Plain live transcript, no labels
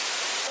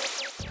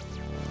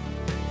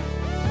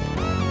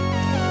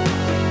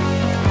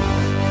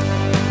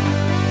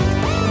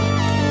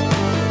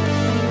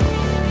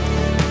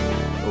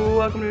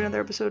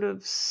episode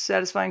of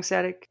Satisfying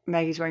Static.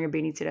 Maggie's wearing a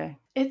beanie today.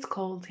 It's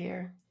cold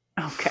here.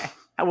 Okay.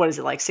 What is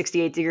it, like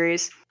 68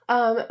 degrees?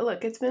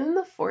 Look, it's been in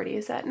the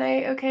 40s at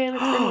night, okay, and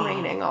it's been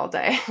raining all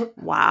day.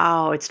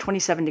 Wow, it's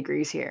 27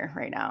 degrees here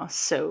right now,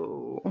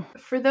 so...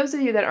 For those of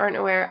you that aren't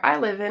aware, I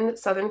live in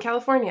Southern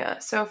California.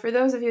 So for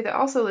those of you that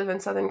also live in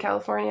Southern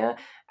California,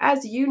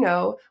 as you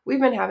know, we've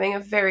been having a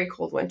very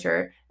cold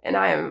winter,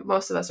 and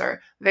most of us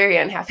are very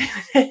unhappy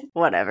with it.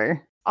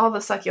 Whatever. All the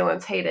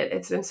succulents hate it.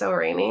 It's been so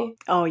rainy.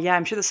 Oh yeah,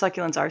 I'm sure the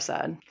succulents are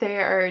sad.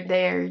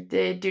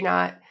 They do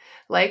not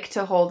like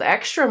to hold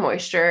extra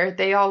moisture.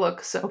 They all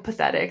look so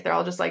pathetic. They're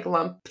all just like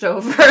lumped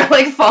over,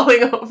 like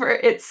falling over.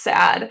 It's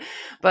sad.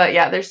 But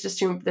yeah, there's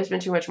been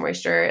too much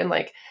moisture, and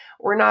like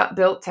we're not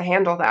built to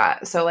handle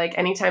that. So like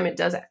anytime it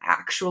does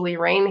actually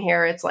rain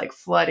here, it's like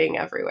flooding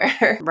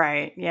everywhere.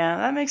 Right. Yeah,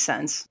 that makes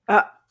sense.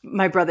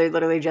 My brother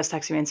literally just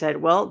texted me and said,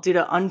 well, due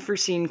to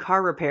unforeseen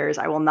car repairs,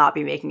 I will not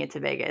be making it to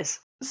Vegas.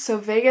 So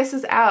Vegas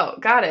is out.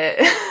 Got it.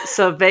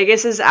 So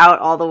Vegas is out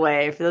all the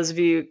way. For those of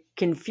you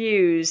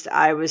confused,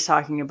 I was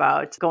talking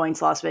about going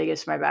to Las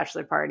Vegas for my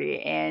bachelor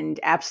party, and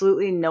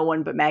absolutely no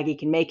one but Maggie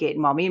can make it.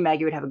 And while me and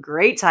Maggie would have a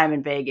great time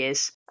in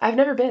Vegas, I've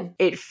never been.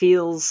 It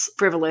feels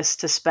frivolous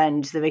to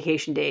spend the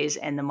vacation days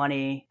and the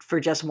money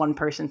for just one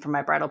person for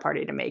my bridal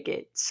party to make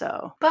it.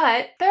 So,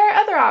 but there are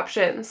other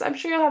options. I'm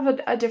sure you'll have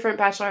a different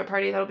bachelorette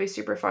party that'll be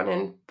super fun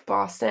in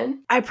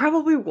Boston. I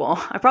probably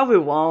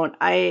won't.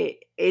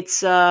 It's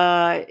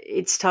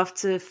tough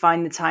to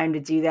find the time to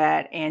do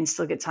that and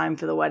still get time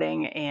for the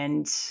wedding.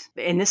 And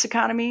in this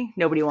economy,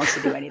 nobody wants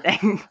to do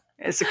anything.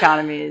 This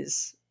economy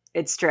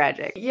it's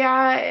tragic.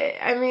 Yeah,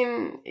 I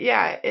mean,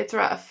 yeah, it's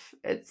rough.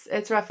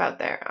 It's rough out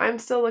there. I'm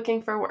still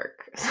looking for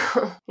work,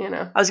 so, you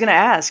know. I was going to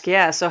ask,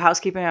 yeah, so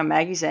housekeeping on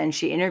Maggie's end,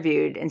 she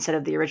interviewed instead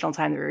of the original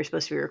time that we were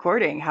supposed to be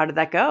recording. How did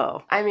that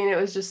go? I mean,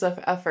 it was just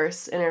a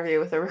first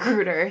interview with a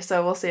recruiter,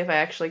 so we'll see if I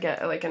actually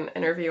get like an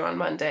interview on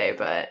Monday,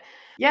 but...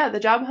 yeah, the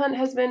job hunt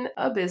has been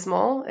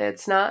abysmal.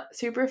 It's not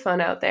super fun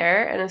out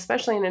there, and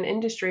especially in an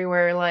industry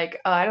where,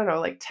 like, I don't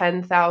know, like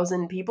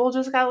 10,000 people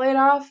just got laid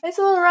off. It's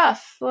a little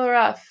rough.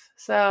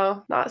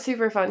 So not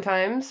super fun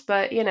times,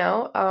 but, you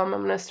know, I'm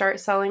going to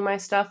start selling my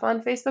stuff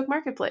on Facebook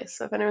Marketplace.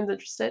 So if anyone's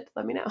interested,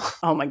 let me know.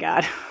 Oh, my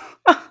God.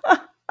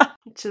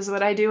 Which is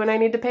what I do when I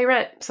need to pay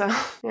rent. So,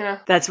 you know.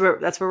 That's where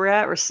we're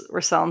at.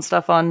 We're selling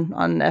stuff on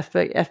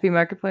FB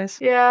Marketplace.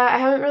 Yeah, I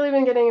haven't really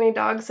been getting any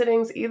dog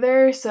sittings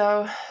either.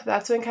 So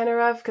that's been kind of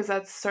rough because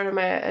that's sort of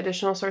my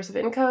additional source of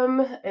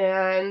income.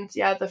 And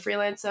yeah, the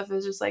freelance stuff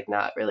is just like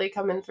not really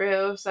coming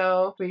through.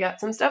 So we got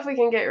some stuff we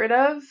can get rid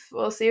of.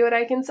 We'll see what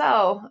I can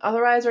sell.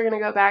 Otherwise, we're going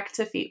to go back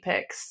to feet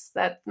pics.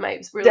 That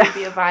might really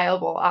be a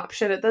viable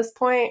option at this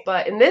point.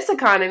 But in this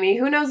economy,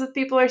 who knows if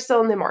people are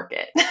still in the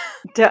market?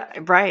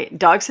 Right.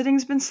 Dog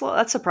sitting's been slow.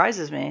 That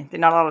surprises me.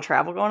 There's not a lot of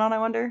travel going on, I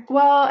wonder.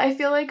 Well, I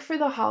feel like for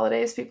the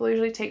holidays, people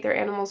usually take their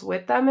animals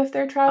with them if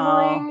they're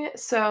traveling.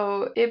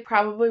 So it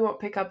probably won't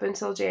pick up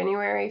until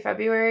January,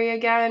 February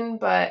again.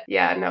 But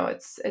yeah, no,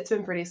 it's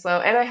been pretty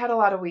slow. And I had a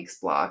lot of weeks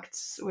blocked,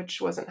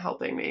 which wasn't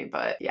helping me.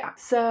 But yeah.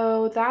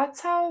 So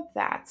that's how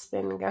that's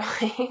been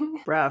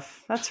going.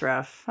 Rough. That's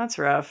rough.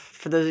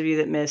 For those of you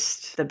that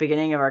missed the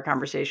beginning of our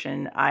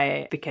conversation,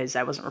 because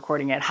I wasn't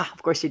recording it,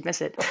 of course you'd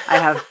miss it. I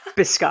have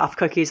Biscoff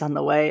cookies on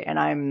the way, and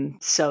I'm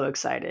so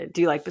excited.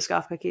 Do you like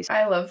Biscoff cookies?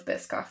 I love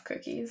Biscoff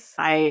cookies.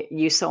 I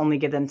used to only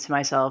give them to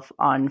myself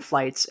on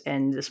flights,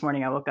 and this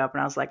morning I woke up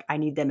and I was like, I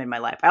need them in my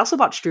life. I also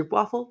bought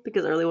Stroopwafel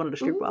because I really wanted a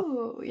Stroopwafel.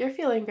 Ooh, you're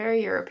feeling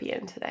very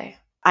European today.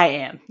 I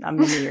am.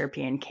 I'm in the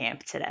European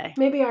camp today.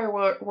 Maybe our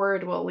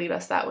word will lead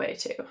us that way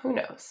too. Who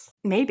knows?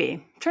 Maybe.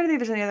 I'm trying to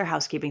think if there's any other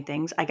housekeeping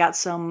things. I got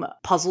some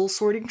puzzle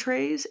sorting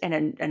trays and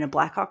a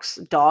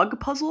Blackhawks dog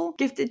puzzle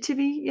gifted to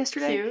me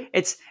yesterday.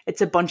 Cute.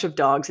 It's a bunch of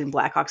dogs in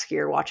Blackhawks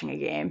gear watching a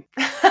game.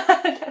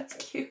 That's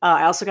cute.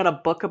 I also got a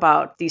book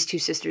about these two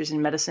sisters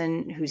in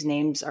medicine whose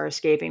names are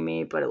escaping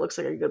me, but it looks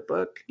like a good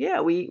book. Yeah,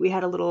 we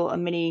had a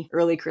mini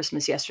early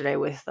Christmas yesterday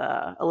with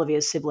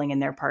Olivia's sibling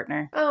and their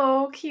partner.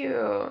 Oh,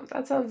 cute.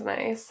 That sounds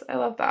nice. I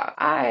love that.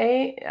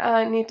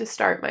 I need to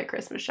start my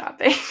Christmas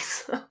shopping.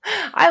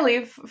 I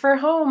leave for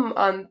home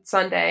on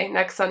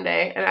next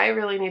Sunday, and I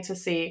really need to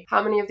see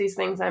how many of these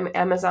things I'm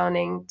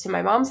Amazoning to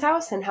my mom's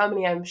house and how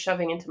many I'm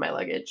shoving into my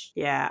luggage.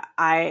 Yeah,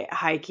 I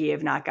high-key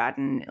have not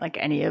gotten like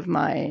any of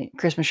my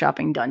Christmas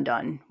shopping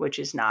done, which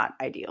is not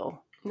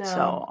ideal. No.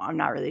 So I'm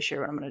not really sure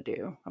what I'm going to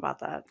do about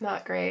that.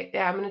 Not great.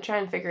 Yeah, I'm going to try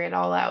and figure it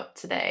all out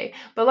today.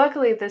 But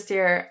luckily this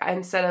year,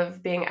 instead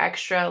of being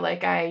extra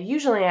like I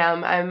usually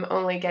am, I'm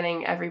only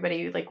getting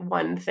everybody like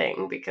one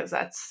thing because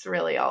that's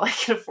really all I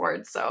can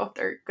afford. So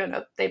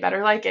they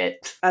better like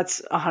it.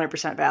 That's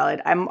 100%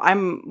 valid.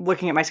 I'm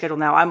looking at my schedule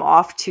now. I'm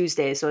off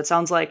Tuesday. So it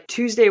sounds like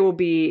Tuesday will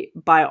be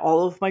buy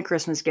all of my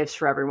Christmas gifts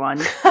for everyone.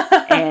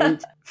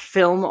 and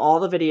film all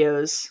the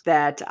videos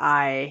that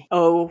I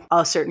owe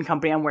a certain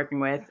company I'm working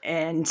with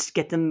and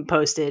get them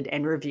posted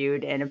and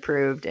reviewed and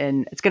approved.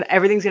 And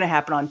everything's gonna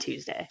happen on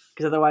Tuesday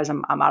because otherwise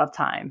I'm out of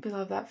time. We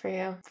love that for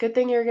you. Good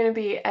thing you're gonna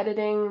be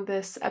editing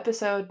this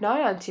episode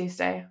not on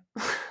Tuesday.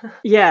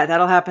 Yeah,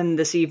 that'll happen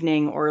this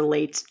evening or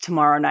late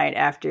tomorrow night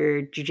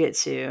after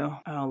jiu-jitsu.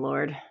 Oh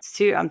Lord.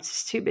 I'm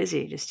just too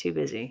busy.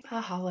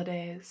 The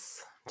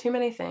holidays. Too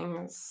many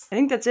things. I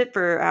think that's it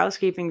for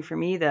housekeeping for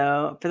me,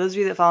 though. For those of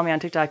you that follow me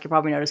on TikTok, you'll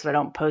probably notice that I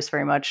don't post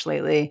very much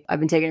lately. I've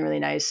been taking a really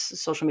nice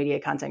social media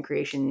content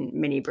creation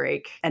mini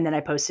break. And then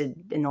I posted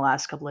in the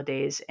last couple of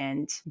days,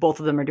 and both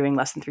of them are doing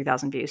less than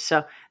 3,000 views.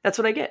 So that's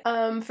what I get.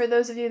 For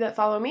those of you that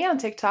follow me on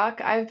TikTok,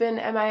 I've been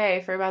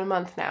MIA for about a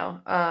month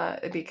now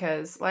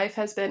because life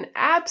has been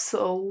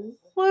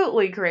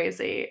absolutely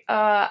crazy.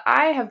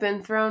 I have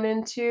been thrown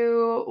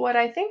into what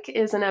I think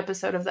is an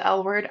episode of the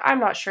L Word.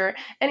 I'm not sure.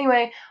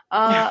 Anyway,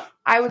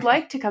 I would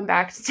like to come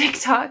back to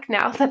TikTok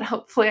now that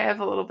hopefully I have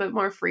a little bit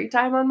more free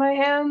time on my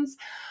hands.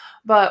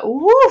 But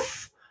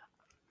woof,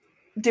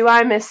 do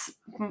I miss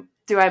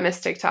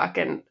TikTok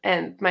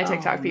and my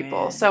TikTok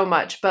people so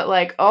much. But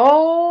like,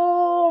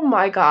 oh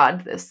my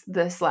God,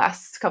 this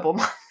last couple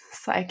months.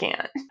 I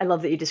can't. I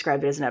love that you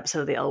described it as an episode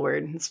of the L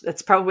Word.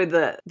 It's probably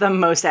the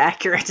most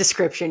accurate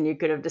description you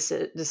could have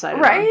decided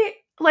right? On.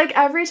 Like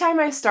every time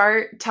I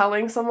start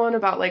telling someone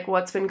about like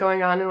what's been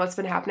going on and what's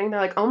been happening,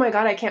 they're like, oh my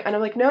God, I can't. And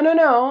I'm like,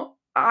 no.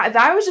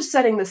 I was just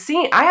setting the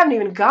scene. I haven't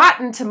even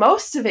gotten to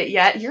most of it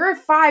yet. You're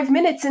 5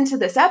 minutes into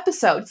this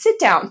episode. Sit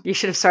down. You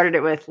should have started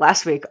it with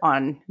last week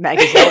on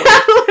Maggie's L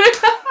Word.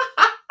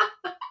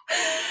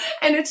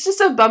 And it's just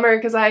a bummer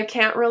because I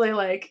can't really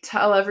like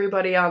tell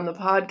everybody on the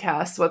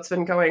podcast what's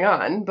been going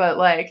on. But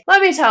like,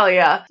 let me tell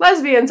you,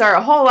 lesbians are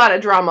a whole lot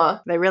of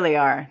drama. They really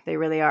are.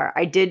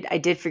 I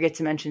did forget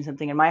to mention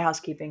something in my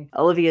housekeeping.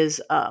 Olivia's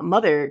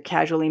mother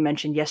casually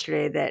mentioned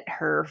yesterday that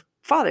her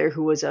father,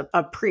 who was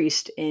a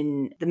priest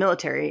in the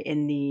military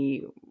in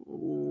the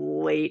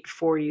late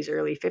 40s,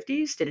 early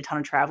 50s, did a ton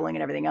of traveling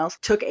and everything else,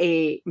 took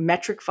a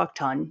metric fuck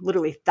ton,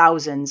 literally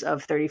thousands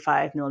of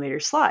 35 millimeter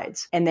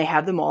slides, and they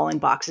have them all in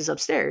boxes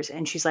upstairs.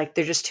 And she's like,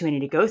 they're just too many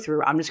to go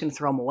through. I'm just going to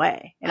throw them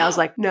away. And I was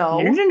like, no.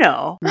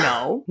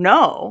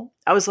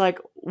 I was like,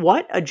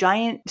 what? A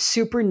giant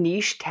super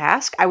niche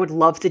task? I would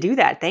love to do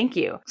that. Thank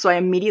you. So I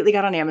immediately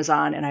got on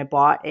Amazon and I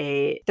bought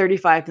a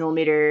 35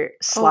 millimeter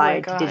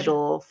slide to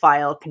digital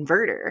file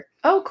converter.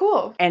 Oh,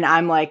 cool. And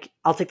I'm like,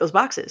 I'll take those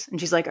boxes. And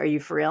she's like, are you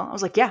for real? I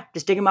was like, yeah,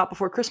 just dig them out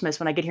before Christmas.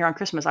 When I get here on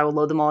Christmas, I will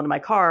load them all into my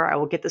car. I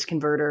will get this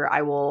converter.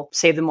 I will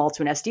save them all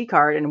to an SD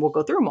card and we'll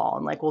go through them all.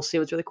 And like, we'll see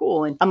what's really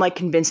cool. And I'm like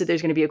convinced that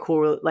there's going to be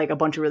a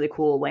bunch of really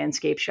cool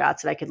landscape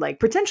shots that I could like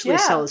potentially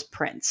sell as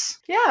prints.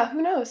 Yeah,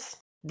 who knows?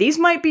 These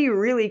might be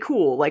really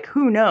cool. Like,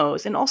 who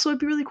knows? And also it'd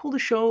be really cool to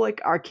show like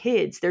our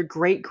kids their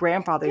great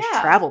grandfather's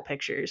travel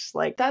pictures.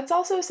 Like, that's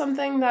also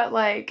something that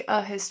like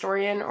a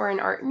historian or an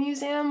art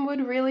museum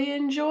would really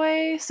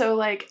enjoy. So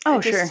like,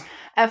 sure.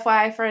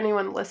 FYI for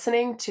anyone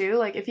listening too,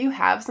 like if you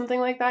have something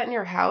like that in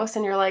your house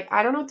and you're like,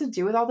 I don't know what to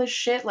do with all this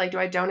shit. Like, do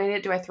I donate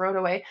it? Do I throw it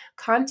away?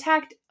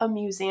 Contact a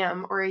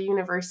museum or a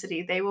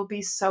university. They will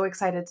be so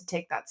excited to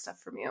take that stuff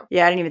from you.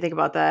 Yeah, I didn't even think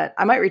about that.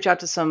 I might reach out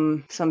to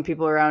some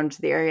people around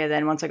the area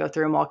then once I go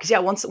through them all. Because yeah,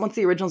 once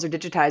the originals are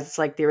digitized, it's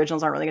like the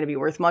originals aren't really going to be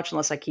worth much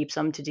unless I keep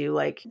some to do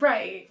like...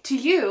 Right. To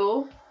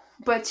you...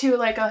 But to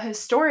like a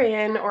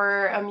historian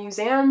or a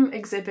museum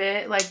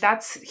exhibit, like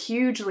that's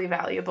hugely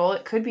valuable.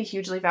 It could be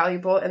hugely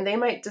valuable and they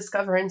might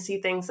discover and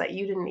see things that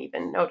you didn't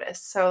even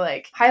notice. So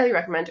like highly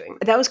recommend doing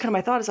that. That was kind of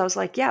my thought is I was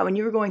like, yeah, when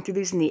you were going through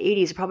these in the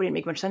 80s, it probably didn't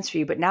make much sense for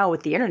you. But now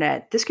with the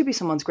internet, this could be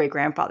someone's great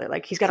grandfather.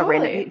 Like he's got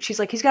she's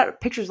like, he's got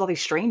pictures of all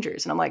these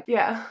strangers. And I'm like,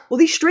 yeah, well,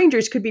 these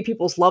strangers could be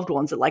people's loved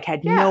ones that like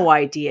had no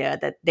idea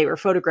that they were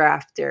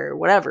photographed or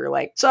whatever.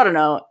 Like, so I don't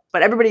know.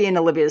 But everybody in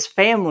Olivia's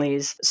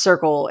family's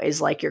circle is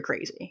like, you're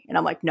crazy. And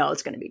I'm like, no,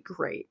 it's going to be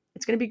great.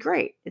 It's going to be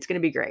great. It's going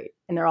to be great.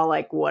 And they're all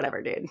like,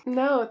 whatever, dude.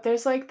 No,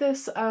 there's like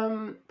this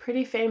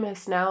pretty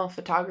famous now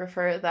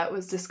photographer that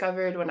was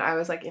discovered when I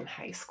was like in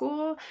high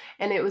school.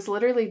 And it was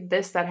literally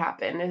this that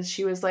happened is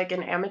she was like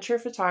an amateur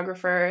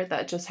photographer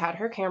that just had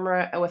her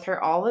camera with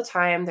her all the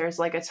time. There's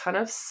like a ton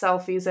of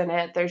selfies in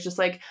it. There's just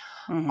like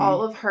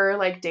all of her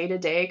like day to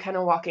day kind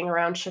of walking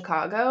around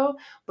Chicago,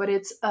 but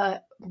it's a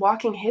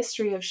walking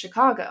history of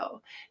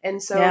Chicago.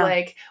 And so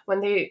like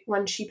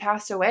when she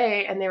passed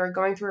away and they were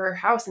going through her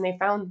house and they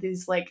found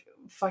these like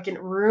fucking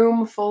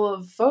room full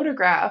of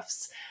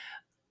photographs,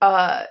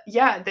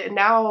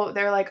 now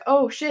they're like,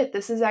 oh shit,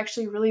 this is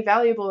actually really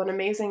valuable and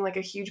amazing, like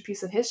a huge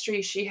piece of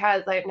history. She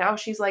had like, now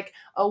she's like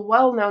a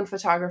well-known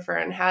photographer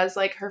and has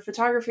like her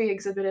photography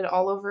exhibited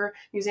all over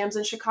museums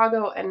in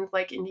Chicago and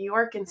like in New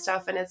York and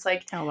stuff. And it's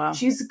like, oh, wow.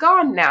 She's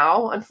gone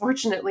now,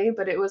 unfortunately,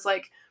 but it was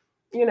like,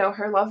 you know,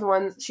 her loved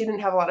ones, she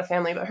didn't have a lot of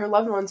family, but her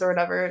loved ones or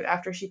whatever,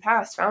 after she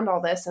passed, found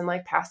all this and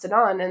like passed it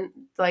on. And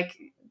like,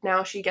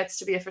 now she gets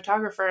to be a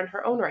photographer in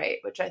her own right,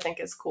 which I think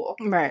is cool.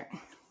 Right.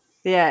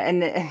 Yeah.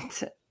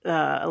 And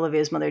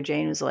Olivia's mother,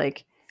 Jane, was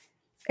like,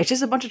 It's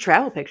just a bunch of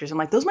travel pictures. I'm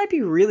like, those might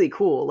be really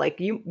cool. Like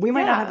we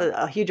might not have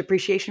Yeah. a huge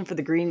appreciation for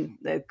the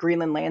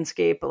Greenland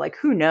landscape, but like,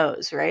 who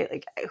knows, right?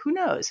 Like, who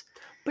knows?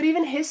 But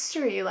even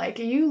history, like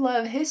you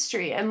love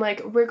history, and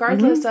like Hmm.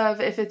 regardless of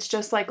if it's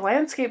just like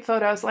landscape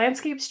photos,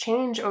 landscapes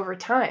change over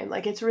time.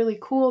 Like it's really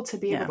cool to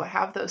be able Yeah. to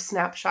have those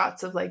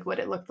snapshots of like what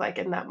it looked like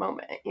in that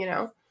moment, you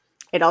know?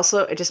 It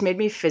just made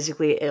me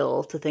physically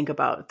ill to think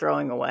about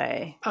throwing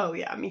away Oh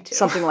yeah, me too.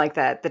 something like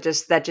that.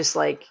 That just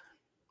like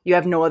you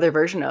have no other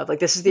version of. Like,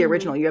 this is the Hmm.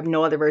 original. You have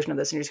no other version of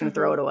this, and you're just gonna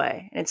throw Hmm. it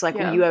away. And it's like,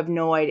 well, Yeah. you have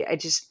no idea. It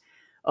just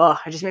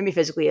made me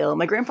physically ill.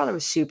 My grandfather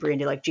was super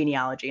into like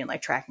genealogy and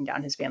like tracking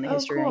down his family Oh,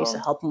 history, and I used to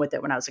cool. help him with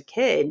it when I was a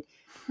kid.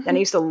 And I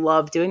used to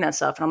love doing that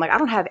stuff. And I'm like, I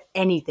don't have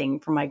anything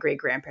from my great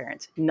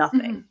grandparents,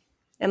 nothing. Hmm.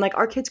 And like,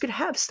 our kids could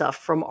have stuff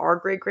from our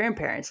great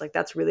grandparents. Like,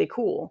 that's really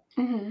cool.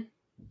 Hmm.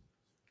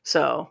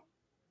 So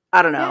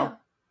I don't know.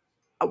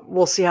 Yeah.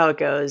 We'll see how it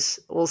goes.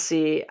 We'll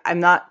see. I'm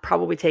not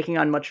probably taking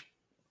on much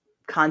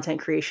content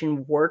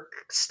creation work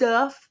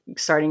stuff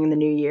starting in the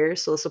new year.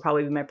 So this will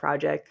probably be my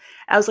project.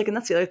 I was like, and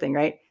that's the other thing,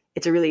 right?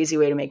 It's a really easy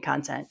way to make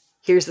content.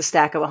 Here's the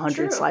stack of 100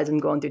 True. slides I'm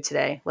going through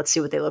today. Let's see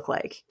what they look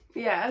like.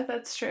 Yeah,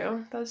 that's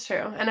true. That's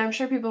true. And I'm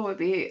sure people would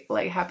be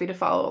like happy to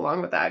follow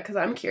along with that because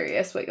I'm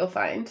curious what you'll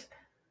find.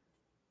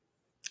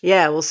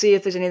 Yeah, we'll see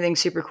if there's anything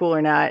super cool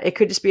or not. It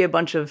could just be a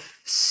bunch of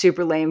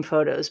super lame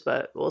photos,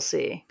 but we'll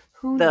see.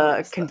 Who The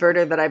knows though?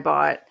 converter that I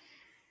bought,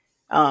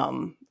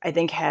 I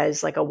think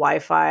has like a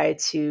Wi-Fi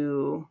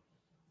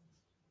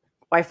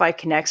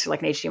connects to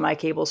like an HDMI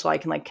cable, so I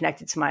can like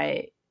connect it to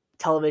my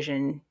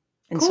television.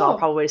 And so I'll Cool.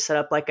 probably set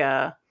up like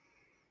a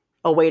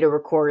way to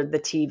record the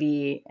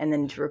TV and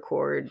then to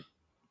record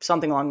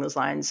something along those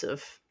lines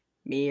of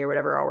me or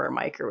whatever. I'll wear a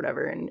mic or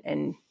whatever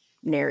and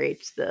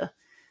narrate the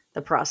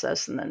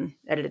process and then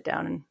edit it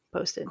down and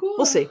post it. We'll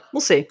Cool. see.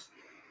 We'll see.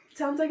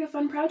 Sounds like a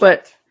fun But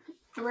project.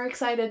 We're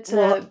excited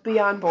we'll to be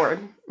on board.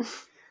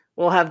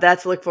 we'll have that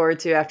to look forward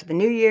to after the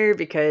new year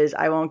because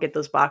I won't get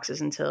those boxes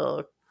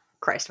until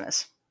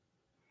Christmas.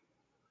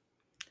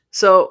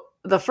 So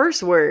the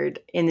first word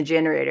in the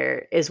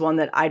generator is one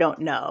that I don't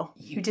know.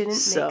 You didn't make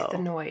the So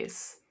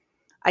noise.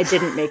 I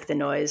didn't make the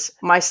noise.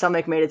 My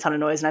stomach made a ton of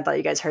noise, and I thought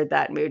you guys heard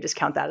that, and we would just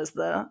count that as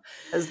the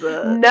turn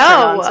on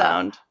No,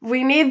 sound.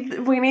 we need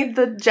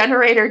the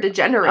generator to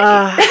generate.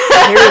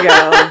 Here we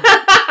go.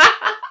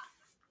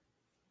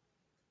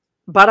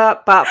 Ba da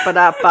ba ba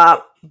da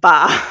ba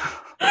ba,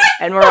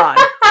 and we're on.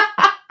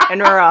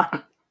 And we're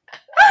on.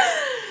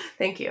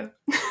 Thank you.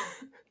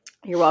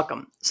 You're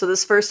welcome. So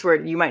this first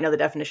word, you might know the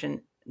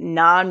definition: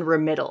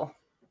 non-remittal.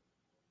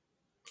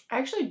 I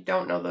actually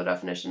don't know the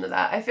definition of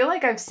that. I feel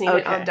like I've seen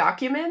it on Okay,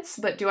 documents,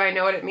 but do I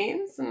know what it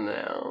means?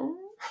 No.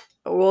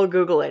 we'll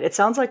Google it. It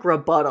sounds like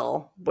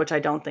rebuttal, which I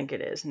don't think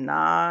it is.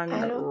 I don't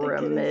think it is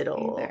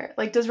Non-remittal. either.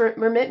 Like, does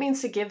remit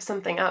means to give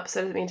something up?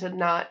 So does it mean to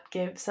not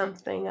give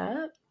something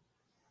up?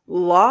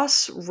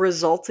 Loss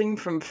resulting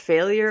from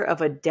failure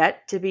of a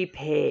debt to be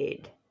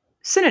paid.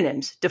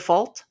 Synonyms: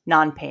 default,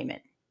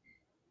 non-payment.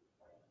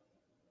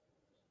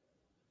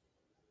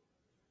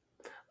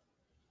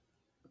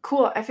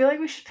 Cool. I feel like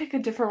we should pick a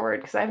different word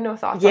because I have no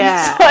thoughts on this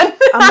Yeah. one.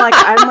 I'm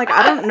like,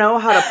 I don't know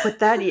how to put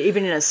that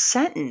even in a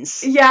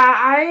sentence.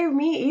 Yeah,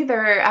 me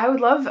either. I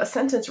would love a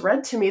sentence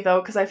read to me though,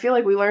 because I feel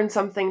like we learned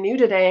something new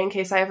today in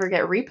case I ever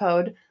get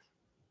repoed.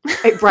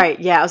 Right.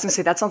 Yeah. I was gonna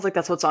say that sounds like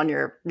that's what's on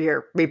your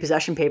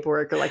repossession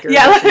paperwork or like your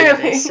Yeah, eviction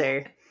literally. notice.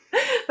 Or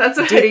That's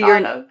what due I to thought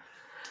your of.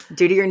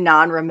 due to your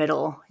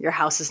non-remittal, your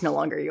house is no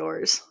longer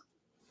yours.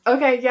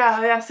 Okay,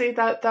 yeah. See,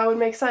 that would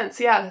make sense.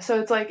 Yeah,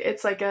 so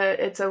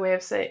it's a way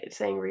of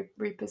saying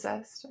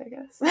repossessed, I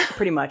guess.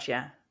 Pretty much.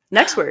 Yeah.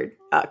 Next word: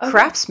 Okay.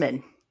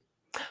 craftsman.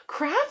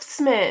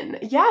 Craftsman.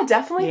 Yeah,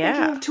 definitely thinking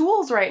Yeah. of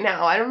tools right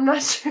now. I'm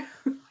not sure.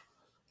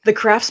 The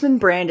Craftsman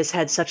brand has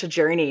had such a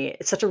journey.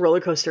 It's such a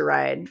roller coaster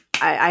ride.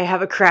 I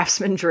have a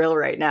Craftsman drill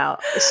right now.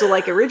 So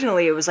like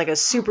originally it was like a Oh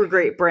super my god.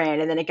 great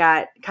brand, and then it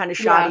got kind of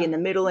shoddy Yeah, in the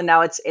middle, and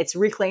now it's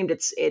reclaimed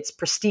its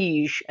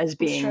prestige it's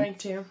trying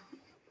to.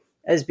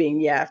 as being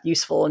yeah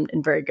useful and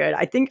very good.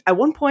 I think at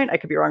one point, I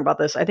could be wrong about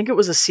this, I think it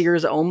was a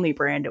Sears only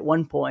brand at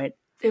one point.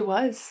 It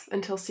was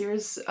until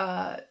Sears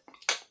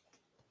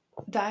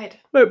died.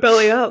 But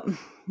belly up.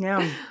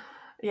 Yeah.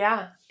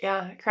 Yeah.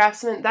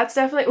 Craftsman. That's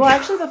definitely. Well,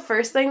 actually, the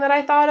first thing that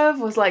I thought of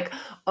was like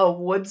a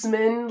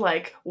woodsman,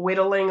 like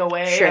whittling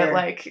away at Sure.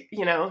 like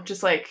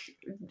just like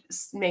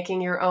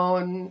making your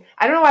own.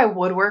 I don't know why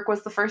woodwork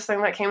was the first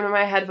thing that came to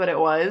my head, but it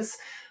was.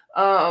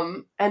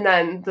 And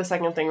then the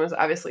second thing was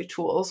obviously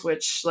tools,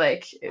 which I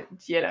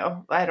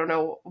don't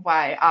know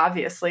why.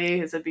 Obviously,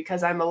 is it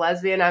because I'm a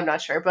lesbian? I'm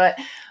not sure, but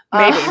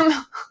Maybe.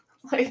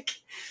 like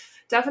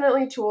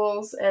definitely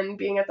tools and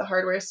being at the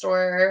hardware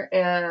store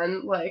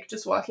and like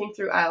just walking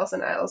through aisles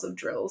and aisles of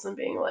drills and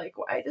being like,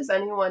 why does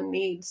anyone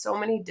need so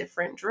many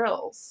different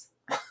drills?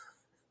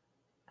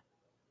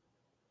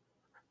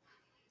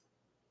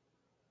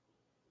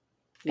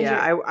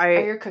 Yeah. Are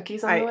your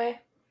cookies on the I way?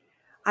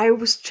 I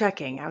was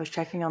checking. I was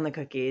checking on the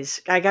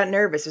cookies. I got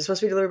nervous. It's supposed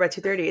to be delivered by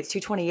 2:30. It's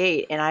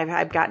 2:28, and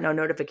I've got no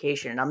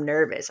notification. I'm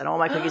nervous. I don't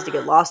want my cookies to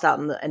get lost out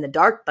in the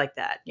dark like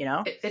that. You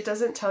know. It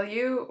doesn't tell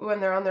you when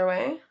they're on their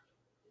way?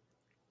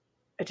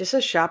 It just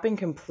says shopping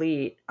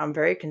complete. I'm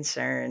very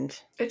concerned.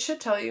 It should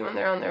tell you when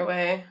they're on their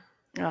way.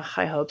 Ugh,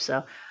 I hope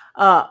so.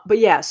 But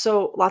yeah,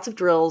 so lots of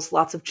drills,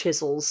 lots of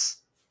chisels,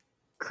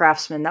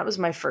 craftsman. That was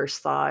my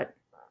first thought.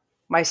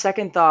 My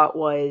second thought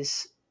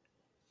was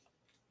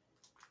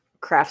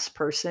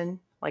craftsperson.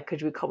 Like,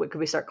 could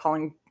we start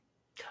calling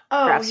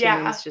Oh,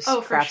 yeah. craftspeople just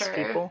Oh, for sure.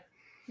 craftspeople?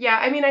 Yeah,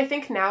 I mean, I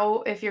think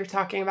now if you're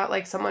talking about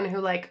like someone who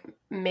like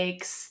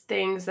makes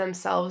things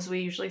themselves,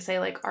 we usually say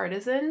like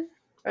artisan,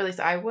 or at least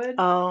I would.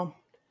 Oh,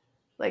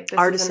 Like this is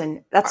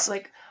artisan. That's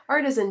like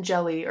artisan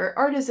jelly or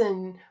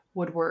artisan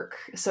woodwork.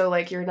 So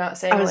like you're not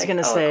saying I was like,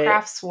 gonna oh, a say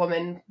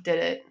craftswoman did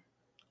it.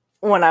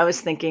 when I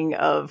was thinking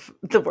of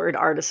the word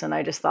artisan,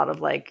 I just thought of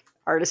like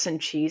artisan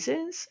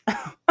cheeses.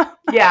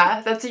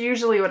 Yeah, that's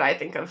usually what I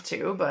think of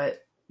too, but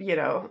you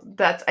know,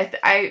 that's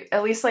I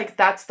at least like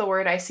that's the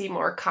word I see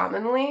more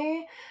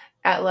commonly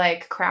at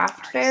like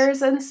craft Artisan.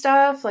 fairs and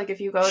stuff. Like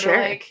if you go Sure.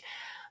 to like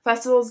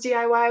festivals,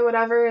 DIY,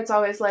 whatever, it's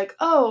always like,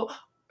 "Oh,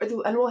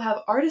 and we'll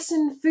have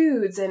artisan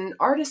foods and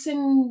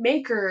artisan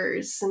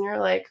makers." And you're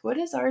like, "What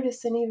does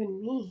artisan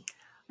even mean?"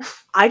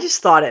 I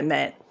just thought it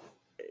meant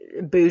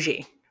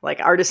bougie. Like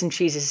artisan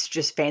cheeses is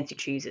just fancy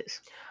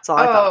cheeses. That's all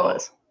I thought it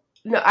was.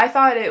 No, I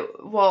thought it.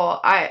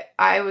 Well,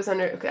 I was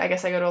under. I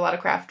guess I go to a lot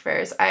of craft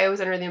fairs. I was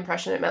under the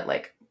impression it meant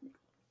like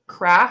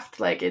craft,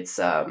 like it's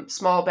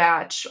small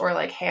batch or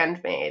like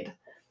handmade,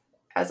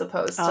 as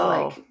opposed to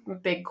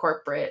like big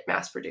corporate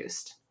mass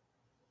produced.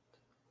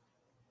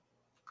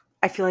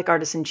 I feel like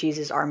artisan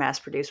cheeses are mass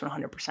produced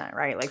 100%,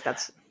 right? Like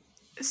that's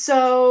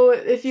So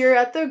if you're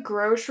at the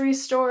grocery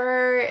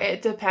store,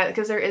 it depends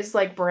because there is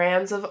like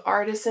brands of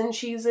artisan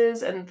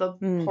cheeses, and the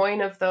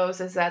point of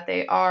those is that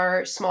they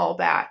are small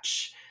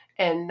batch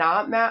and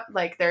not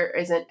like there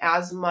isn't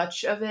as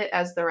much of it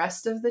as the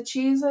rest of the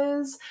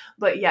cheeses.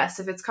 But yes,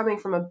 if it's coming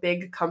from a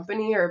big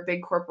company or a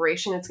big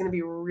corporation, it's going to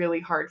be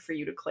really hard for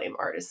you to claim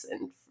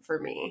artisan. For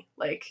me,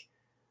 like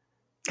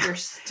you're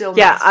still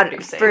mass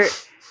producing.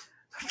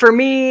 For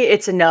me,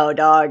 it's a no,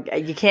 dog.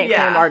 You can't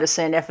claim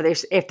artisan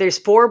if there's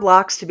 4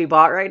 blocks to be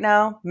bought right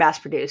now. Mass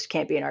produced,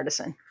 can't be an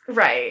artisan.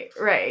 Right,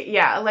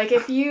 yeah. Like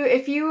if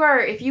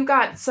you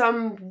got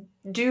some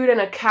dude and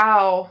a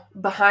cow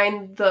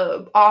behind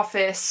the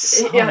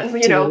office,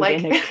 you know,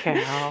 like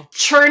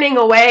churning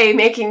away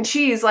making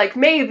cheese, like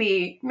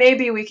maybe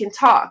we can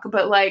talk.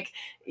 But like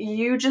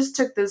you just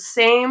took the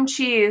same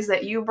cheese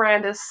that you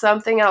brand as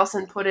something else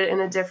and put it in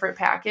a different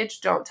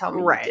package. Don't tell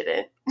me you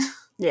didn't.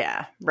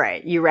 Yeah,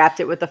 right. You wrapped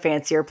it with a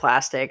fancier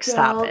plastic.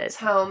 Stop it. Don't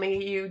tell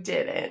me you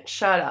didn't.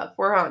 Shut up.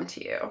 We're on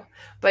to you.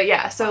 But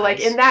yeah, so like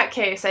in that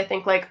case, I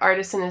think like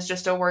artisan is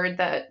just a word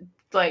that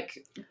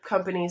like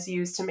companies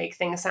use to make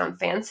things sound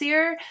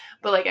fancier.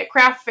 But like at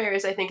craft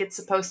fairs, I think it's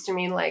supposed to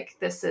mean like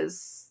this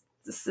is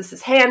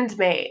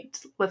handmade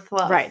with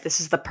love. Right. This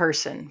is the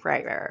person.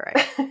 Right.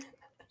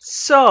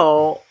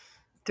 So,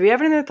 do we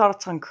have any other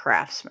thoughts on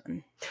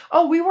craftsman?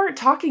 Oh, we weren't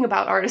talking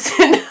about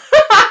artisan.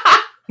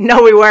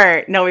 No, we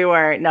weren't. No, we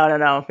weren't.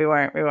 No, we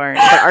weren't.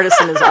 But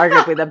artisan is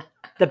arguably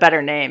the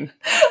better name.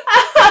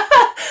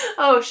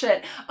 Oh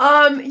shit.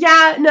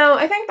 Yeah, no,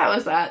 I think that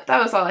was that.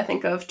 That was all I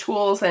think of.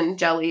 Tools and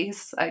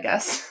jellies, I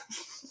guess.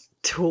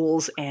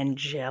 Tools and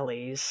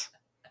jellies.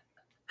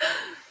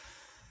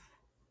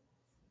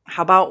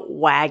 How about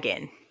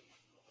wagon?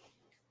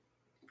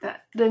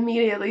 That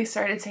immediately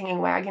started singing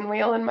Wagon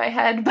Wheel in my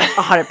head.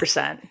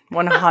 100%.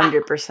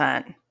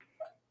 100%.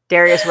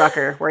 Darius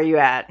Rucker, where are you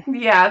at?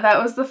 Yeah,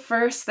 that was the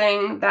first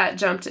thing that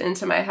jumped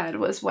into my head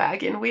was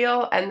Wagon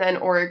Wheel and then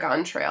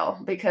Oregon Trail,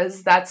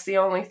 because that's the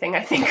only thing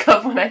I think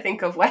of when I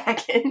think of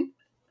wagon.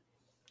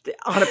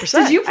 100%.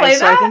 Did you play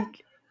that?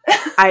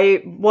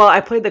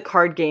 I played the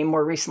card game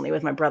more recently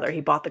with my brother.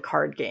 He bought the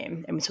card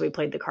game, and so we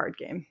played the card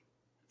game.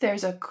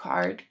 There's a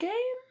card game?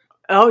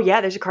 Oh,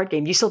 yeah, there's a card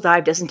game. You still die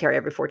of dysentery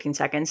every 14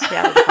 seconds.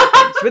 Yeah, there's a card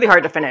game. It's really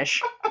hard to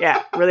finish.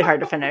 Yeah, really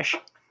hard to finish.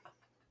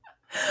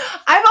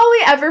 I've only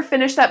ever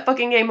finished that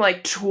fucking game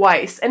like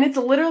twice, and it's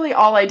literally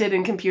all I did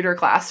in computer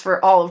class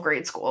for all of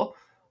grade school.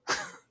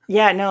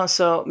 Yeah, no,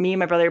 so me and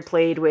my brother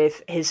played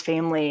with his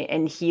family,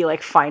 and he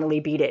like finally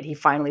beat it. He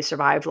finally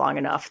survived long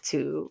enough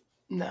to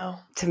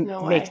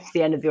make it to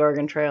the end of the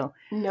Oregon Trail.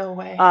 No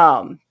way.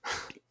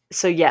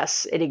 So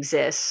yes, it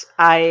exists.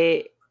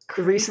 I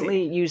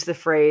recently used the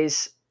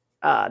phrase,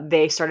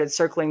 they started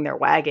circling their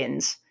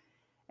wagons,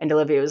 and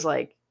Olivia was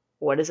like,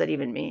 what does that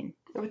even mean?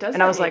 What does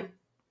and I was mean? Like,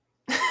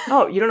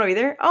 oh, you don't know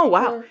either? Oh,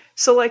 wow.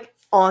 So like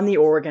on the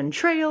Oregon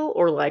Trail,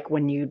 or like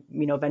when you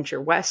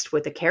venture west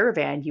with a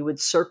caravan, you would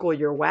circle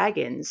your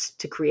wagons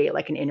to create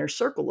like an inner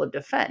circle of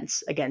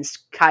defense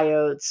against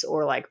coyotes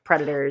or like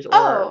predators.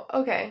 Oh,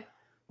 okay.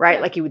 Right?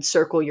 Yeah. Like you would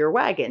circle your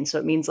wagon. So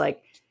it means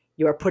like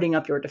you are putting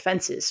up your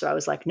defenses. So I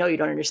was like, no, you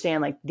don't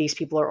understand. Like these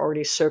people are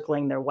already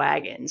circling their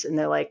wagons. And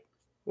they're like,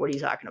 what are you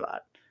talking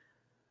about?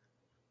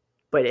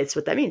 But it's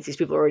what that means. These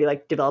people are already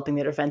like developing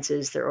their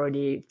defenses. They're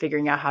already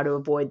figuring out how to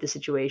avoid the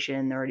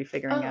situation. They're already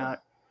figuring out.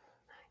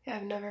 Yeah,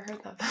 I've never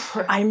heard that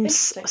before. I'm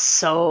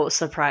so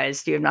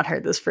surprised you have not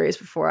heard this phrase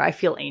before. I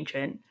feel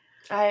ancient.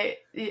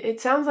 It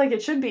sounds like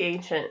it should be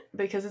ancient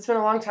because it's been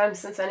a long time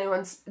since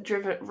anyone's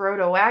rode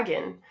a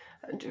wagon.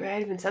 I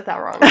even said that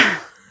wrong.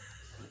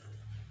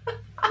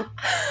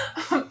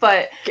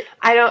 But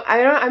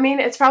I mean,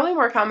 it's probably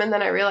more common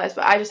than I realized,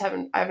 but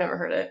I've never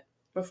heard it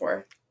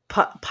before.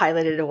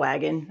 Piloted a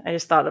wagon. I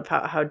just thought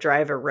about how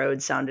drive a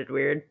road sounded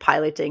weird.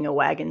 Piloting a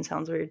wagon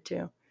sounds weird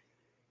too.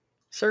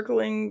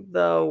 Circling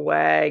the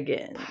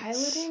wagon.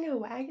 Piloting a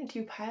wagon?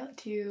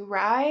 Do you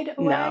ride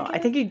a wagon? No, I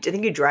think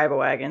you drive a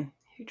wagon.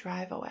 You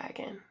drive a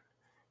wagon.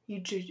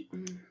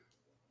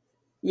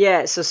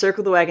 Yeah, so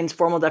circle the wagon's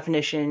formal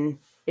definition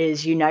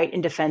is unite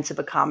in defense of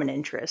a common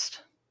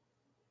interest.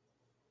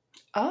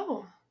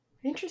 Oh,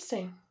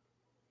 interesting.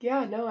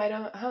 Yeah, no, I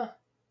don't.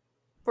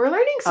 We're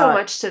learning so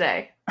much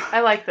today.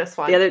 I like this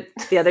one.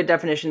 The other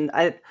definition,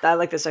 I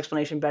like this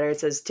explanation better. It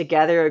says to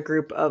gather a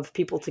group of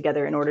people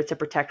together in order to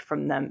protect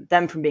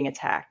them from being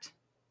attacked.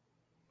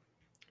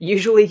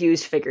 Usually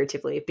used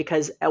figuratively,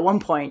 because at one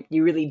point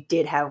you really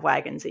did have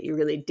wagons that you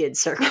really did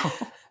circle.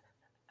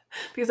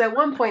 Because at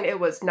one point it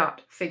was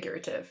not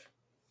figurative.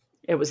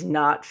 It was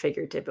not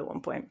figurative at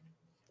one point.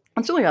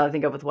 That's really all I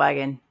think of with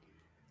wagon.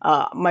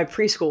 My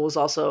preschool was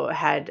also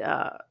had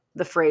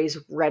the phrase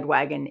red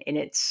wagon in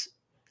its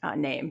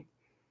name.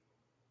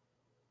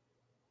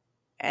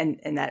 And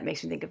that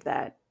makes me think of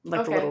that.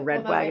 Like the little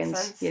red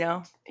wagons, you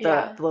know?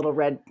 The little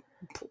red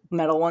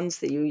metal ones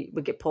that you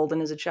would get pulled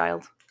in as a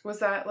child. Was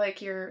that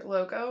like your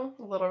logo?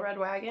 Little red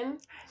wagon?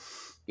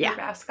 Yeah. Your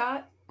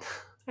mascot,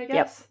 I guess?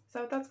 Yep. Is that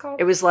what that's called?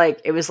 It was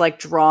like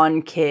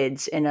drawn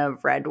kids in a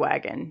red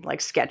wagon. Like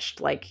sketched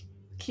like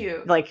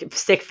cute. Like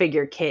stick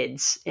figure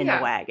kids in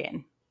a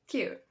wagon.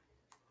 Cute.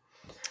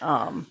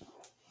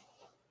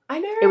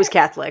 It was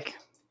Catholic.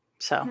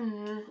 So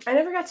I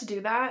never got to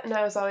do that, and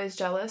I was always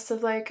jealous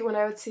of like when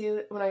I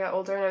got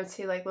older and I would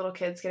see like little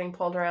kids getting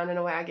pulled around in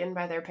a wagon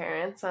by their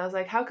parents. I was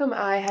like, how come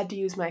I had to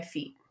use my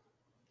feet?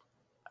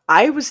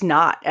 I was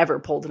not ever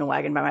pulled in a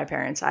wagon by my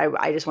parents.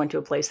 I just went to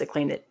a place that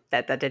claimed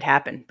that did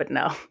happen, but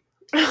no.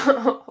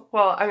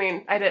 Well, I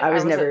mean, I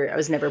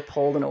was never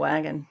pulled in a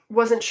wagon.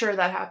 Wasn't sure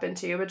that happened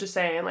to you, but just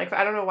saying, like,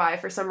 I don't know why.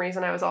 For some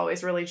reason, I was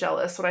always really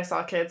jealous when I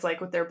saw kids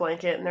like with their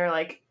blanket and they're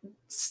like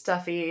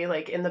stuffy,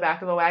 like in the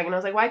back of a wagon. I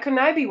was like, why couldn't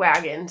I be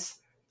wagoned?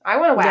 I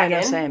want a wagon.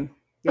 Yeah, no, same.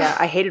 Yeah,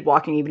 I hated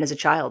walking even as a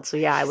child, so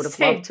yeah, I would have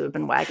loved to have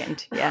been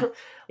wagoned. Yeah,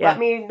 Let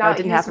me not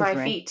use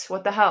my feet.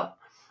 What the hell?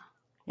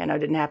 Yeah, no, it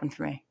didn't happen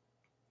for me.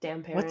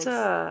 Damn parents.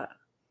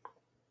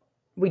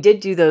 We did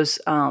do those.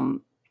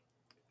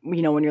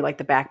 You know, when you're like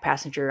the back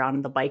passenger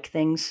on the bike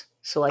things.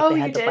 So like they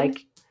had the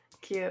bike.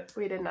 Cute.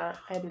 We did not.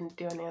 I didn't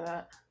do any of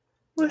that.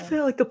 Well, I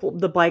feel like the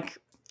bike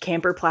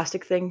camper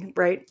plastic thing,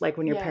 right? Like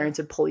when your parents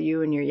would pull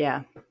you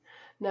and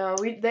No,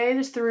 they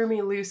just threw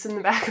me loose in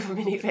the back of a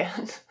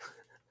minivan.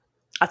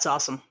 That's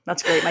awesome.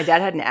 That's great. My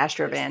dad had an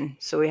Astrovan,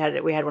 so we had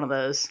one of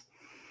those.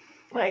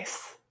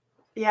 Nice.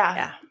 Yeah.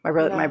 Yeah. My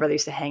brother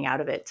used to hang out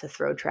of it to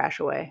throw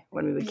trash away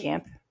when we would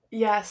camp.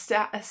 Yeah,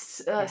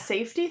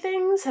 safety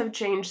things have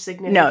changed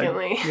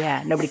significantly. No,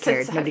 yeah, nobody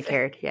cared. Nobody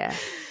cared. Yeah.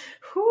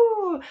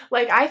 Whew.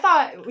 Like I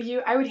thought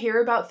I would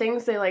hear about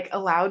things they like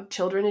allowed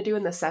children to do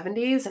in the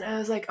 70s, and I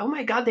was like, oh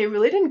my god, they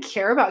really didn't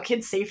care about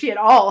kids' safety at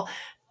all.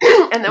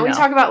 And then we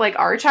talk about like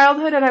our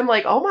childhood, and I'm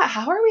like, oh my,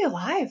 how are we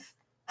alive?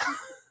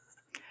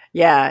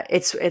 Yeah,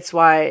 it's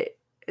why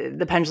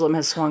the pendulum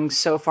has swung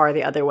so far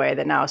the other way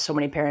that now so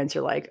many parents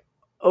are like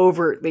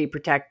overtly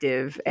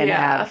protective and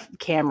have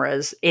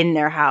cameras in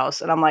their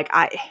house, and I'm like,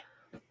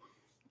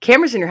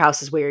 cameras in your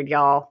house is weird,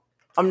 y'all.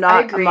 I'm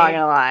not gonna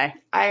lie.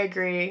 I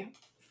agree.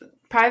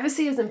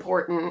 Privacy is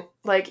important,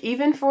 like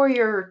even for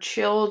your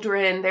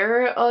children.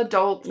 They're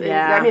adult.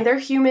 I mean, they're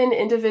human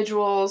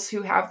individuals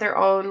who have their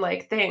own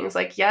like things.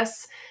 Like,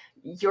 yes,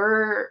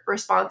 you're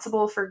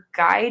responsible for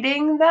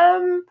guiding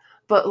them,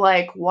 but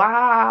like,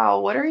 wow,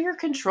 what are your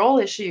control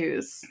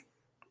issues?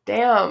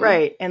 Damn.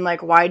 Right. And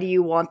like, why do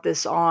you want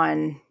this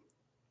on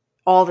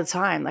all the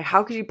time? Like,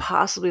 how could you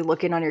possibly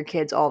look in on your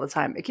kids all the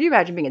time? Can you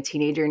imagine being a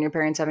teenager and your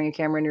parents having a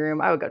camera in your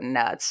room? I would go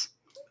nuts.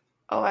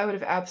 Oh, I would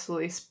have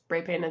absolutely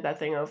spray painted that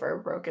thing over,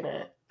 broken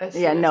it.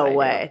 Yeah, no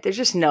way. There's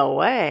just no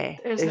way.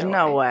 There's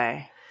no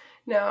way.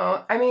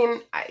 No, I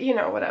mean,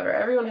 whatever.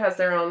 Everyone has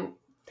their own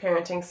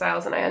parenting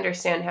styles, and I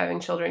understand having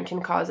children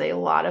can cause a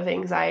lot of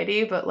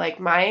anxiety, but like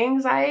my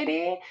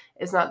anxiety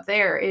is not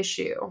their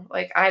issue.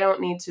 Like I don't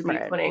need to be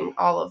putting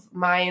all of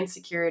my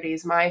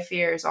insecurities, my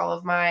fears, all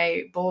of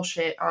my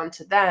bullshit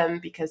onto them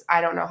because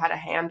I don't know how to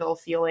handle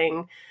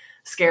feeling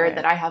scared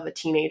that I have a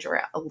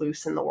teenager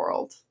loose in the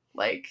world.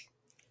 Like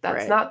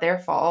that's not their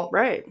fault.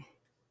 Right.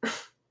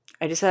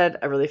 I just had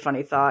a really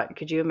funny thought.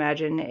 Could you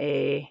imagine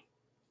a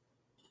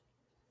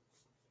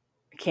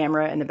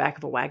camera in the back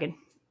of a wagon?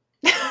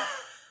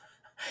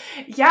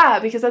 Yeah,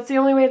 because that's the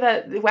only way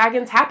that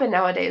wagons happen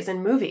nowadays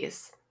in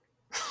movies.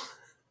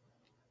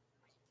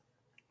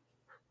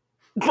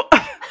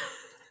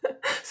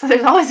 so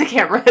there's always a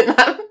camera in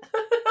them.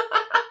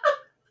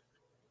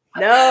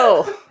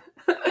 No.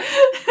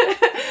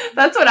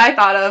 That's what I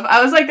thought of.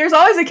 I was like, there's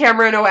always a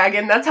camera in a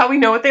wagon. That's how we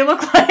know what they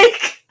look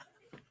like.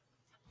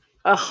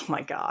 Oh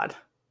my God.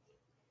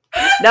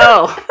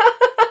 No.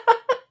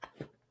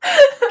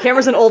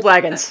 Cameras in old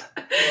wagons.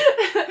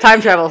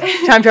 Time travel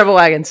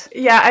wagons.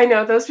 Yeah, I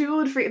know. Those people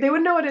would they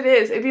wouldn't know what it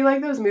is. It'd be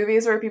like those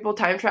movies where people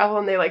time travel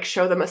and they like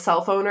show them a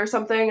cell phone or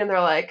something and they're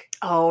like,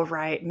 oh,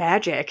 right.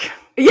 Magic.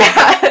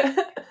 Yeah.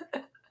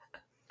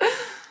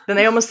 Then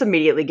they almost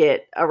immediately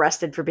get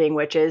arrested for being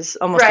witches.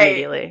 Almost right.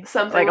 immediately.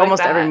 Something like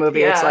almost that. every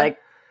movie, yeah. it's like,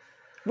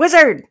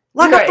 wizard!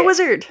 Lock up the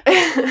wizard!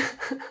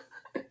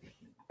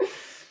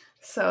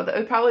 So that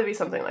would probably be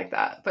something like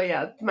that. But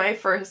yeah, my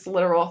first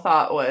literal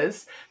thought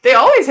was, they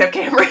always have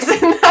cameras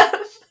in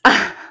them.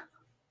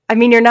 I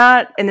mean, you're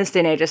not, in this day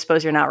and age, I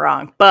suppose you're not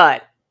wrong,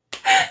 but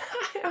I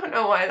don't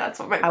know why that's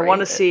what my brain I want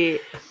to did.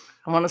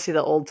 see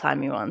the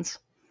old-timey ones.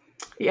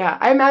 Yeah,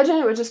 I imagine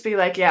it would just be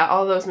like, yeah,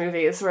 all those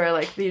movies where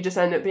like you just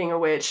end up being a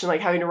witch and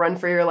like having to run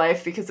for your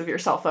life because of your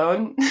cell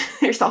phone.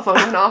 Your cell phone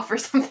went off or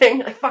something.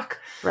 Like, fuck.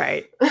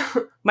 Right.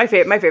 My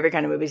favorite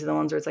kind of movies are the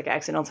ones where it's like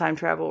accidental time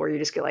travel, where you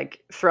just get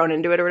like thrown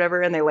into it or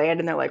whatever, and they land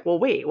and they're like, well,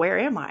 wait, where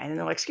am I? And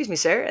they're like, excuse me,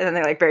 sir. And then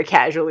they like very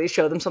casually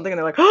show them something and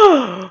they're like,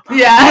 oh,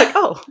 yeah. like,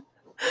 oh.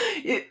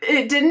 You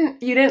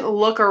didn't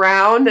look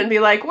around and be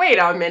like, wait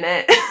a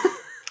minute.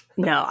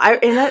 No,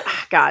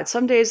 God,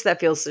 some days that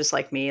feels just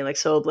like me, like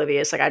so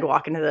oblivious. Like I'd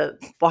walk into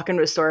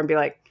a store and be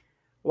like,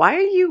 why are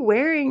you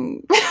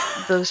wearing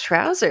those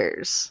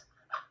trousers?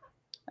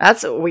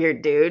 That's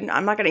weird, dude.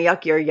 I'm not gonna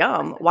yuck your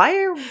yum. Why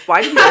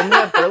do you only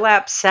have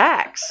burlap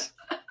sacks?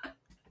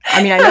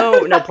 I mean, I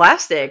know no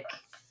plastic,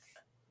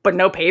 but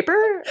no paper?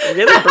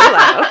 Really?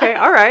 Burlap. Okay,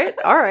 all right.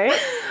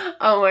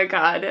 Oh my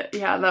God.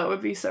 Yeah, that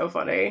would be so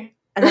funny.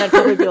 And then I'd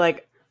probably be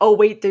like, oh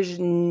wait, there's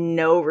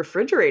no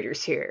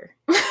refrigerators here.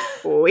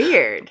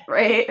 Weird.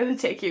 Right? It would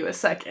take you a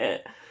second.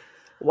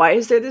 Why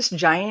is there this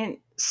giant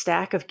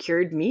stack of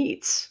cured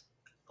meats?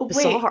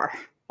 Bizarre.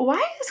 Wait,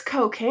 why is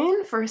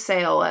cocaine for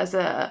sale as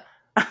a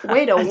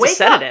way to As wake a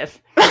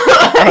sedative? up?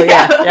 Oh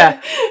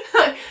yeah.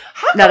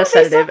 Not a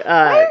sedative.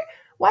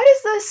 Why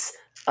does this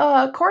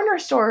corner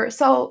store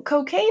sell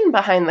cocaine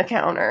behind the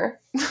counter?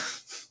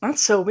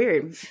 That's so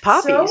weird.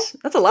 Poppies. So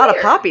that's a lot weird.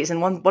 of poppies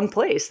in one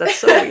place. That's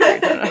so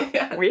weird.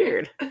 Yeah.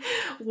 Weird.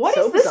 What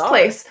So is this bizarre.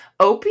 place?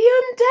 Opium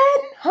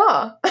den?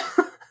 Huh.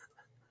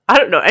 I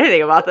don't know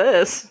anything about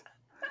this.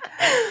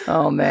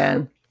 Oh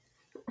man.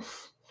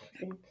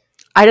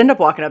 I'd end up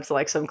walking up to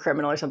like some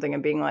criminal or something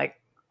and being like,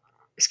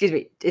 excuse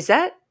me, is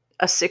that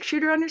a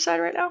 6-shooter on your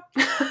side right now?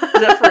 Is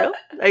that for real?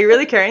 Are you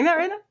really carrying that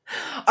right now?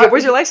 Dude,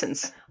 where's your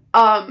license?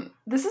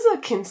 This is a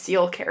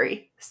conceal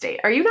carry state.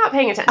 Are you not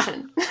paying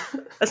attention?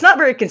 It's not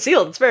very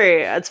concealed. It's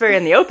very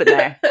in the open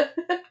there.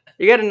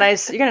 You got a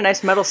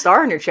nice metal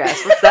star on your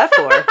chest. What's that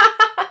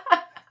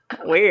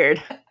for?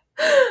 Weird.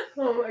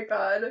 Oh my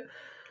God.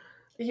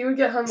 You would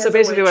get hung So as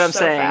basically a witch what I'm so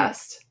saying-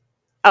 fast.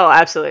 Oh,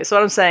 absolutely. So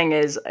what I'm saying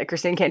is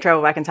Christine can't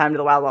travel back in time to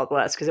the Wild Wild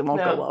West because it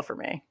won't No. go well for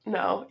me.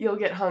 No, you'll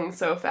get hung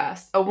so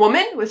fast. A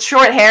woman with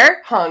short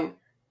hair? Hung.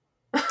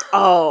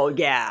 Oh,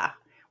 yeah.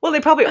 Well, they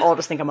probably all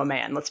just think I'm a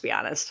man, let's be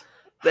honest.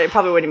 They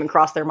probably wouldn't even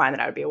cross their mind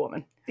that I would be a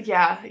woman.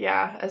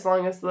 Yeah. As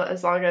long as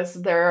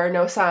there are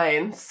no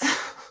signs.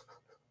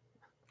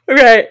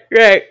 Right.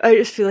 I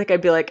just feel like I'd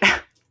be like,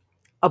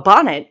 a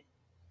bonnet?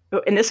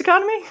 In this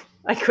economy?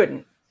 I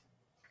couldn't.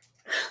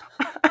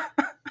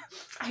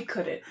 I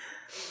couldn't.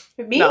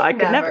 Me? No, I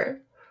could never.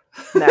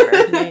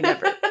 Me,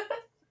 never.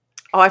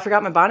 Oh, I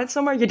forgot my bonnet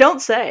somewhere? You don't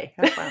say.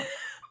 Oh, wow.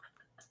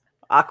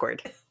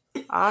 Awkward.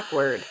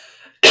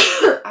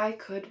 I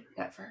could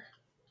never.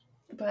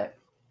 But,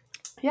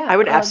 yeah. I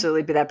would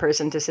absolutely be that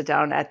person to sit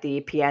down at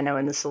the piano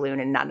in the saloon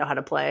and not know how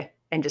to play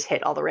and just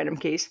hit all the random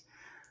keys.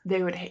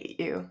 They would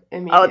hate you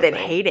immediately. Oh,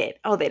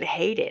 they'd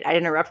hate it. I'd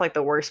interrupt like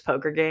the worst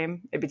poker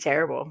game. It'd be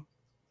terrible.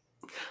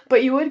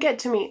 But you would get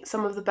to meet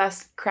some of the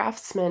best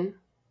craftsmen.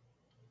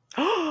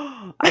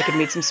 I could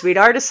meet some sweet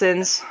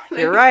artisans.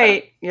 You're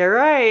right.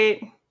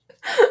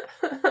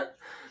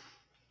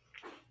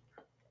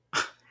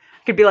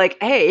 Could be like,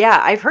 hey,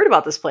 yeah, I've heard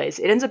about this place.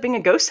 It ends up being a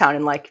ghost town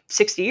in like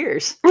 60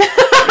 years. Be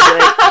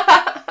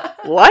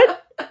like,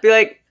 what? Be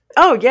like,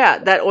 oh yeah,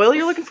 that oil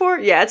you're looking for?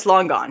 Yeah, it's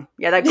long gone.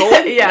 Yeah, that gold?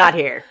 Yeah. Not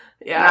here.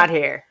 Yeah. Not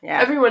here. Yeah.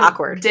 Everyone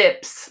awkward.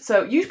 dips.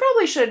 So you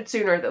probably should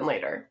sooner than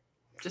later.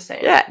 Just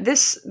saying. Yeah,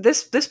 this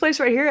place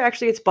right here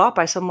actually gets bought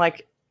by some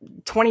like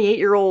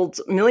 28-year-old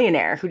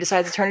millionaire who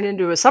decides to turn it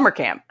into a summer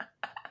camp.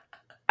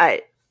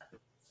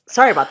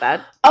 Sorry about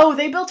that. Oh,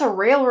 they built a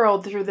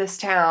railroad through this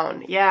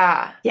town.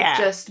 Yeah. Yeah.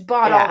 Just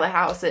bought all the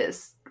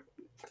houses.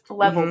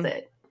 Leveled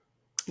it.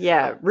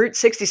 Yeah, Route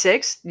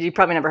 66. You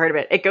probably never heard of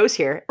it. It goes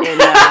here in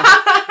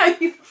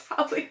You've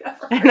probably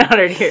never in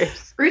 100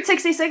 years. Route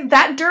 66,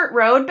 that dirt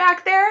road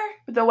back there,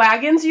 the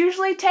wagons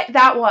usually take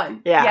that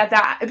one. Yeah. Yeah,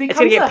 that. It gonna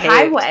becomes get a paved.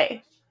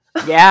 highway.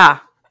 Yeah.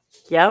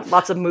 Yep.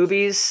 Lots of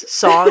movies,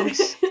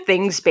 songs,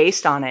 things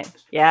based on it.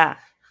 Yeah.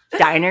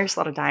 Diners, a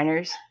lot of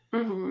diners.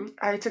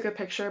 I took a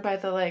picture by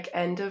the like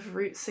end of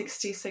Route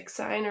 66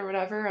 sign or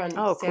whatever on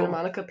Santa cool.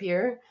 Monica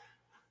Pier.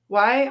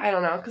 Why? I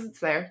don't know, because it's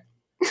there.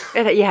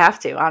 You have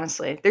to,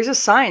 honestly. There's a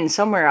sign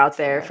somewhere out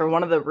there Yeah. for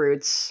one of the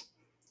routes.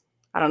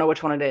 I don't know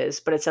which one it is,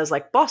 but it says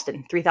like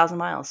Boston, 3,000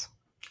 miles.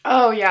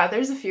 Oh yeah,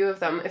 there's a few of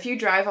them. If you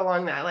drive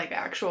along that like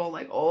actual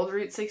like old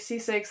Route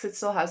 66, it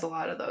still has a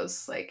lot of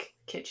those like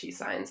kitschy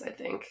signs, I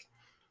think.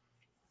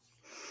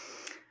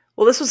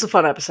 Well, this was a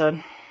fun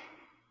episode.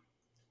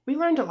 We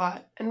learned a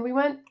lot, and we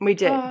went. We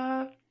did.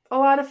 A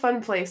lot of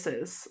fun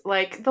places,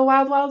 like the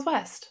Wild Wild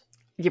West.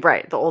 You're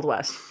right, the Old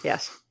West.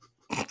 Yes.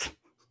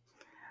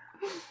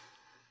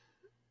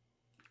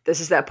 This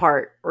is that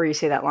part where you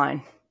say that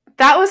line.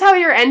 That was how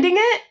you're ending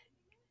it?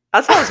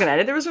 That's how I was going to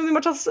end it. There wasn't really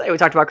much else to say. We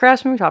talked about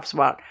craftsmen. We talked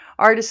about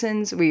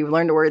artisans. We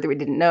learned a word that we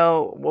didn't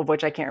know, of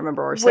which I can't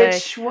remember or say.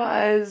 Which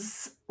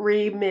was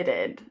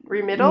remitted.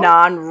 Remittal?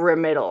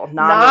 Non-remittal.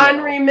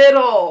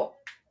 Non-remittal.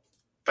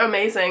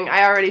 Amazing.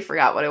 I already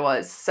forgot what it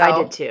was. So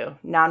I did too.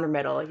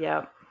 Non-remittal.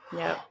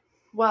 Yep.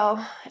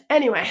 Well,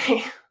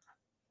 anyway,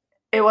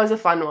 it was a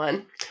fun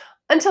one.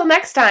 Until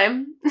next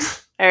time.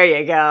 There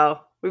you go.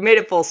 We made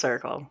it full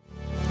circle.